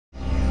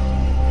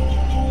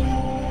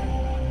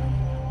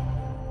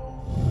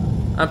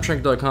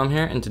Appshrink.com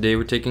here, and today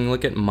we're taking a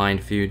look at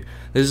MindFeud.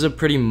 This is a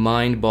pretty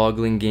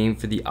mind-boggling game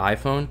for the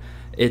iPhone.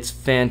 It's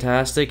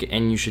fantastic,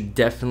 and you should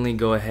definitely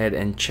go ahead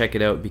and check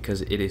it out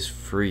because it is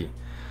free.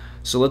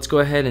 So let's go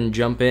ahead and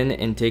jump in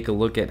and take a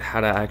look at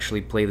how to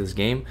actually play this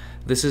game.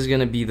 This is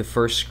going to be the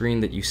first screen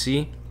that you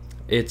see.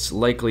 It's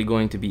likely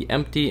going to be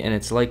empty, and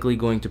it's likely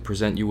going to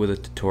present you with a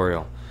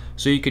tutorial.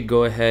 So you could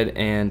go ahead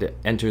and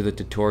enter the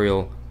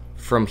tutorial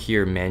from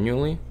here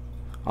manually.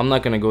 I'm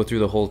not going to go through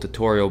the whole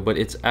tutorial, but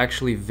it's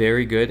actually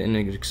very good and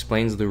it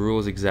explains the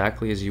rules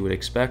exactly as you would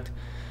expect.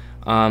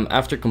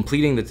 After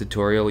completing the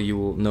tutorial, you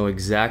will know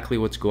exactly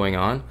what's going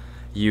on.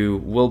 You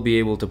will be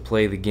able to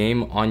play the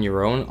game on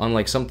your own,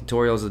 unlike some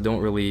tutorials that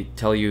don't really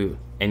tell you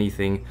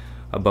anything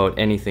about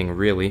anything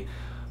really.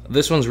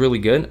 This one's really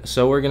good,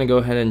 so we're going to go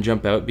ahead and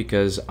jump out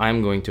because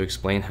I'm going to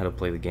explain how to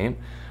play the game.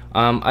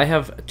 I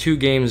have two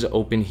games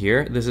open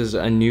here. This is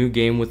a new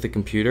game with the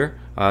computer.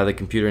 The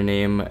computer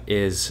name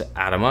is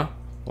Adama,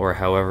 or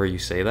however you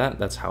say that.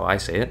 That's how I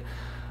say it.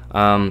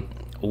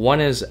 One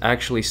is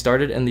actually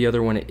started and the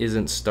other one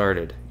isn't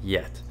started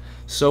yet.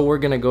 So we're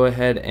gonna go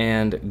ahead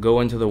and go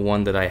into the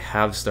one that I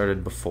have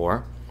started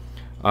before.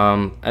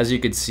 As you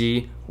can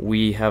see,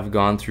 we have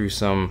gone through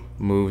some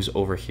moves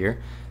over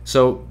here.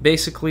 So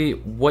basically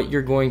what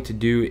you're going to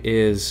do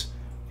is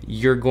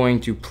you're going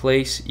to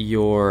place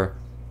your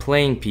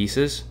playing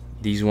pieces,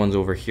 these ones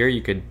over here,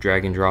 you could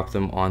drag and drop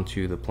them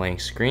onto the playing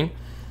screen,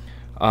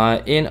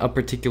 in a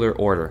particular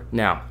order.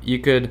 Now, you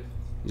could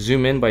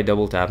zoom in by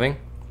double tapping.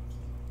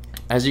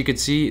 As you can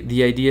see,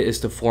 the idea is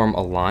to form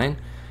a line.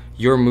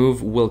 Your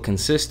move will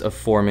consist of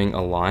forming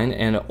a line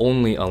and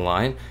only a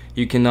line.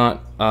 You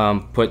cannot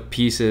put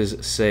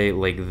pieces, say,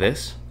 like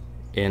this,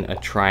 in a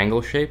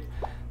triangle shape.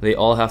 They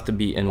all have to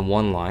be in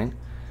one line.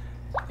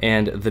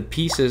 And the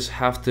pieces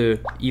have to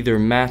either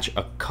match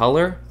a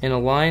color in a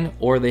line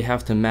or they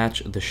have to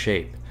match the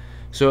shape.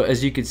 So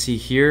as you can see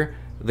here,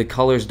 the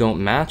colors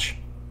don't match,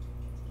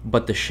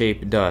 but the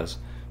shape does.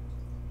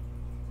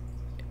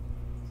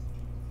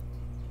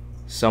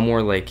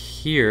 Somewhere like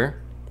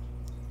here,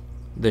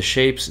 the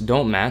shapes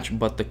don't match,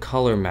 but the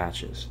color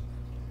matches.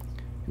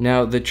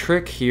 Now the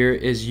trick here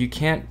is you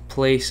can't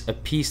place a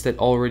piece that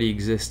already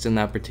exists in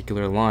that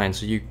particular line.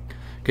 So you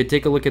could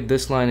take a look at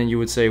this line and you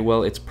would say,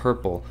 well, it's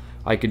purple.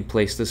 I could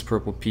place this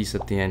purple piece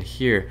at the end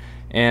here,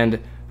 and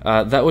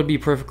that would be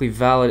perfectly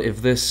valid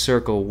if this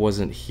circle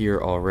wasn't here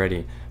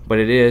already, but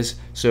it is.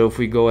 So if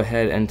we go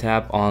ahead and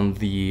tap on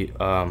the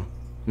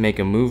make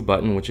a move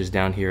button, which is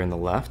down here in the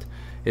left,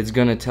 it's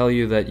going to tell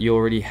you that you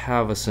already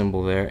have a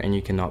symbol there and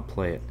you cannot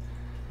play it.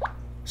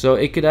 So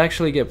it could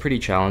actually get pretty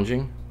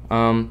challenging.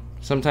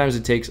 Sometimes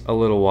it takes a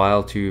little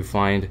while to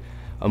find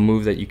a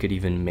move that you could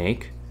even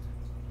make.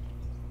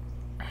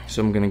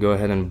 So I'm going to go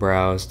ahead and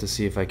browse to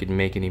see if I could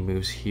make any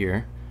moves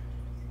here.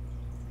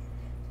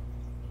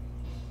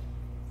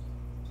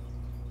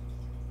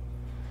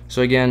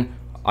 So again,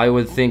 I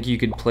would think you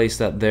could place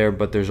that there,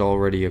 but there's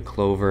already a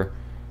clover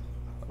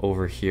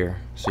over here,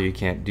 so you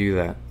can't do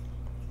that.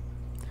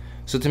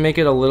 So to make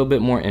it a little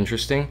bit more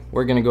interesting,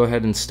 we're going to go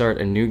ahead and start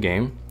a new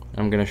game.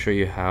 I'm going to show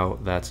you how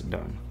that's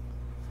done.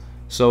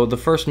 So the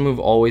first move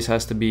always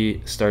has to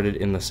be started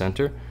in the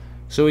center,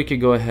 so we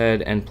could go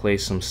ahead and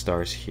place some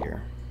stars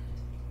here.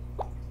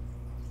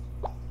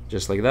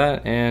 Just like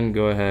that, and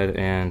go ahead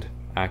and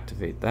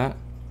activate that.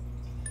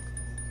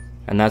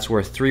 And that's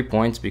worth 3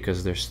 points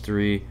because there's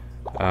 3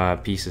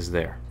 pieces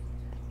there.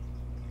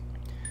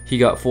 He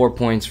got 4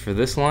 points for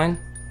this line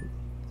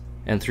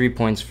and 3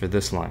 points for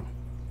this line.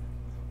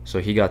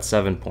 So he got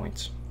 7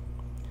 points.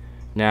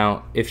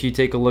 Now, if you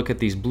take a look at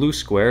these blue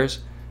squares,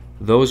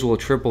 those will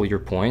triple your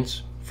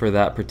points for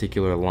that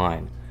particular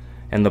line.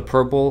 And the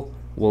purple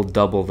will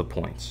double the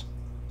points.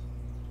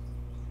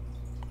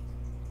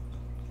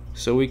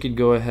 So we could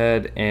go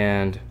ahead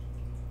and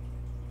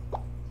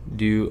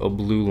do a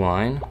blue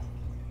line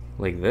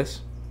like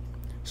this.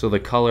 So the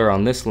color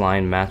on this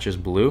line matches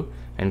blue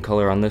and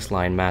color on this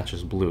line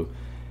matches blue.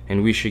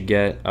 And we should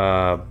get,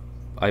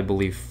 I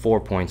believe, 4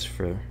 points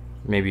for,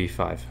 maybe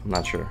 5, I'm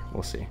not sure,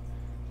 we'll see.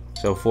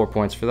 So 4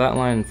 points for that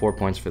line and 4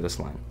 points for this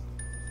line.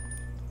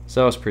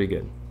 So that was pretty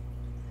good.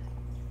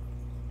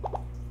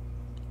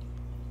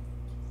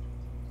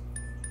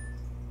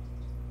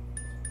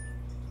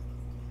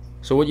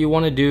 So what you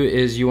want to do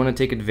is you want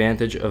to take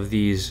advantage of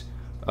these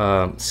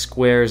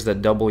squares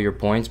that double your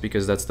points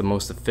because that's the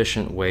most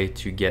efficient way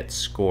to get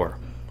score.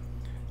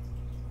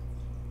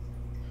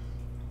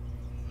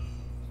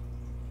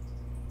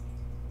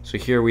 So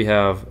here we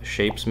have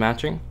shapes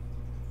matching,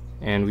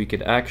 and we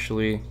could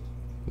actually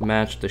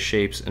match the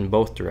shapes in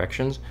both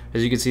directions.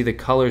 As you can see, the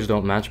colors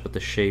don't match, but the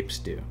shapes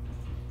do.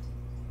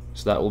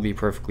 So that will be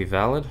perfectly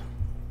valid.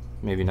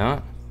 Maybe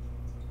not.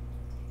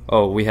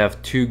 Oh, we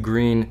have 2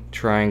 green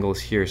triangles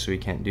here, so we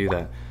can't do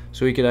that.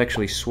 So we could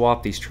actually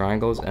swap these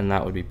triangles, and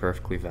that would be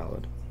perfectly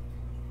valid.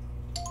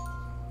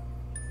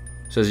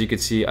 So as you can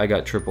see, I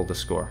got triple the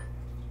score.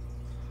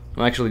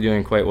 I'm actually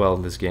doing quite well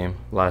in this game.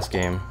 Last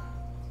game,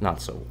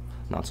 not so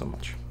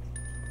much.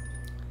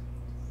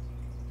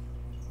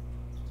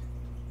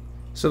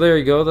 So there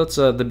you go, that's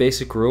the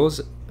basic rules.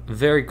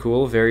 Very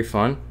cool, very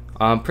fun.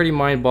 Pretty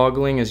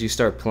mind-boggling as you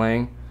start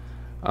playing.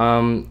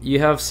 You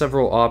have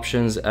several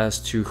options as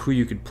to who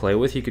you could play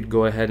with. You could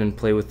go ahead and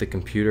play with the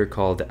computer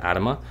called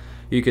Atama.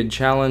 You could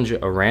challenge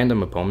a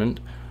random opponent,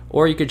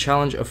 or you could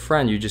challenge a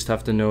friend. You just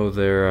have to know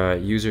their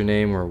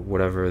username or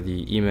whatever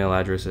the email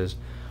address is.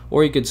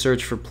 Or you could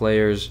search for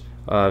players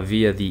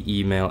via the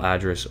email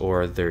address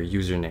or their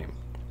username.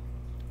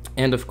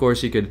 And of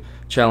course you could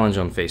challenge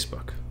on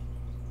Facebook.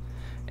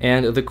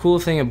 And the cool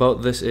thing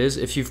about this is,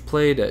 if you've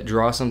played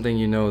Draw Something,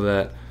 you know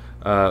that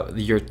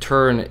your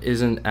turn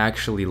isn't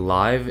actually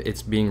live,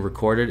 it's being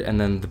recorded, and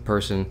then the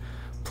person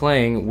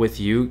playing with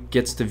you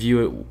gets to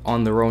view it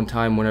on their own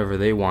time whenever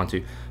they want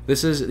to.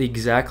 This is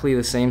exactly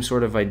the same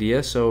sort of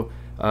idea, so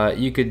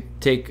you could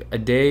take a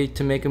day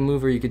to make a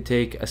move, or you could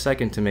take a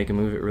second to make a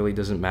move, it really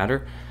doesn't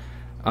matter.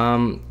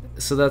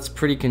 So that's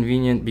pretty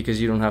convenient because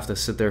you don't have to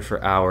sit there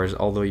for hours,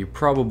 although you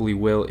probably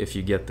will if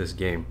you get this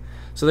game.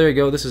 So there you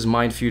go, this is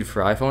MindFeud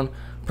for iPhone.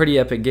 Pretty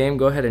epic game,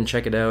 go ahead and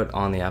check it out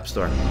on the App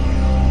Store.